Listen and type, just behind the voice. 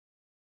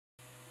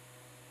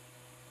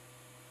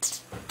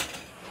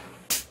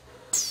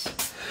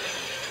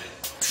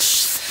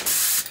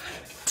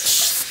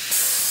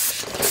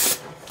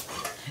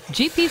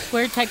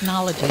GP2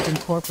 Technologies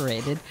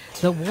Incorporated,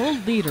 the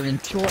world leader in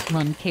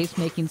short-run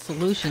case-making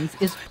solutions,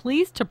 is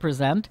pleased to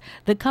present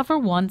the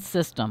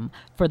Cover-1-System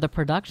for the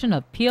production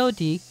of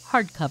POD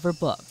hardcover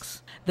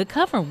books. The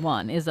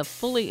Cover-1 is a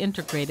fully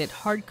integrated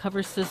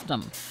hardcover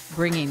system,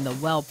 bringing the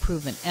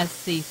well-proven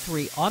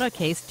SC3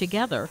 autocase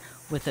together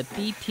with a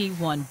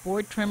BT1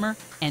 board trimmer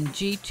and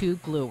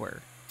G2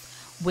 gluer.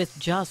 With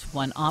just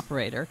one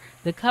operator,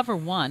 the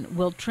Cover-1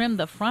 will trim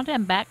the front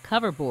and back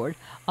cover board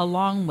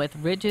along with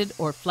rigid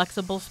or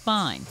flexible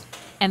spine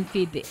and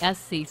feed the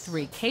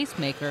SC3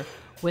 casemaker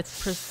with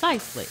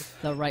precisely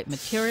the right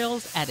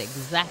materials at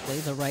exactly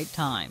the right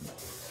time.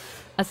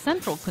 A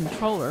central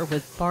controller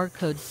with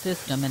barcode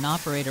system and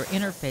operator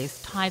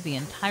interface tie the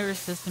entire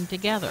system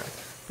together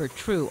for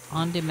true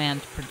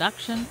on-demand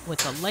production with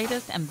the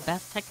latest and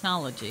best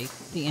technology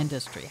the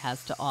industry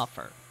has to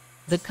offer.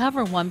 The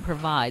Cover-1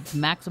 provides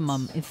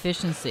maximum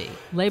efficiency,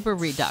 labor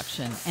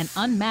reduction, and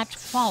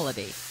unmatched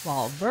quality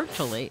while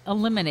virtually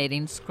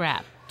eliminating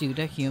scrap due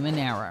to human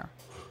error.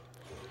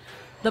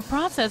 The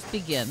process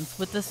begins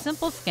with the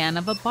simple scan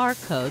of a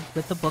barcode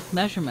with the book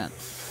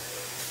measurements.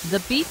 The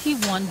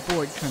BT1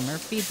 board trimmer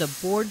feeds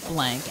a board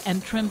blank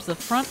and trims the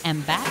front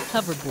and back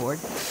cover board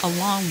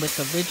along with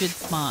the rigid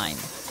spine.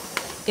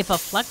 If a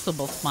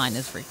flexible spine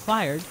is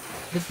required,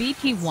 the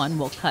BT1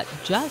 will cut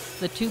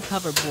just the two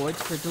cover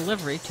boards for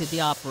delivery to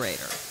the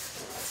operator.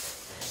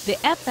 The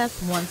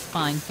FS1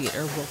 spine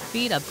feeder will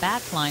feed a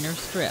backliner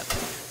strip,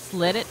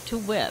 slit it to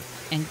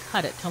width, and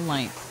cut it to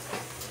length.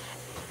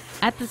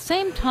 At the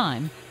same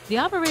time, the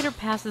operator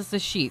passes the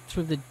sheet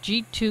through the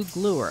G2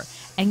 gluer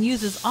and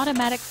uses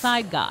automatic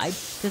side guide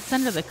to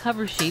center the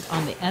cover sheet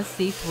on the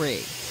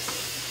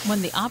SC3.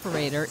 When the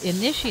operator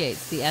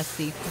initiates the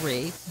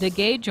SC3, the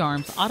gauge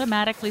arms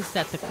automatically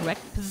set the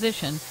correct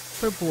position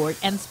for board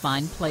and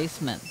spine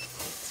placement.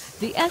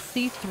 The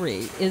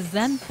SC3 is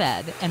then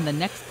fed and the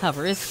next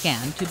cover is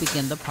scanned to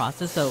begin the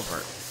process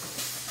over.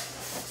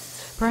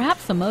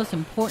 Perhaps the most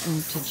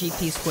important to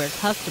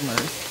GP2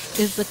 customers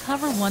is the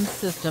Cover-1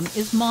 system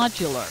is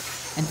modular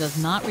and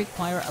does not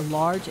require a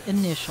large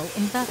initial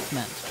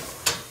investment.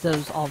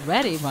 Those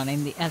already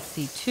running the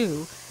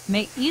SC2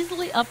 may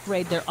easily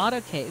upgrade their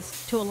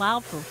autocase to allow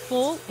for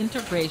full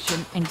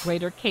integration and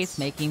greater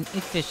case-making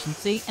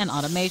efficiency and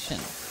automation.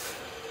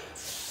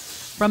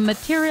 From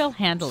material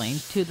handling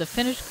to the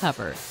finished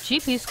cover,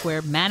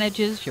 GP2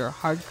 manages your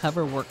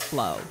hardcover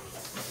workflow.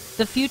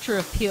 The future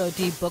of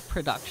POD book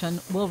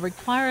production will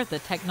require the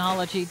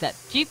technology that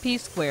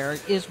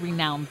GP2 is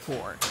renowned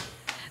for.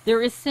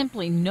 There is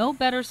simply no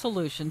better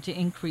solution to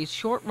increase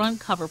short-run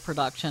cover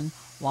production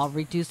while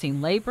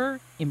reducing labor,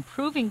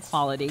 improving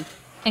quality,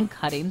 and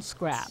cutting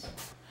scrap.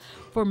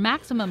 For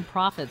maximum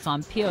profits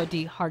on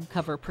POD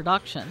hardcover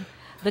production,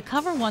 the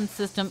Cover-1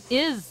 system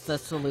is the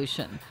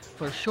solution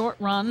for short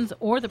runs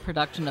or the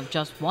production of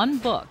just one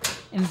book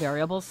in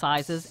variable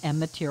sizes and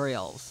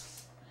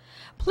materials.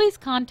 Please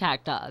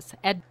contact us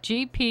at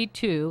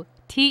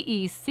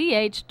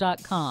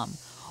gp2tech.com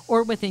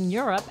or within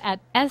Europe at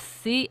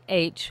schmedt.de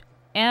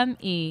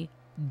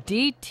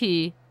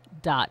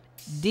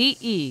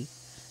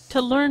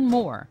to learn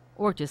more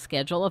or to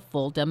schedule a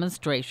full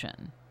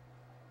demonstration.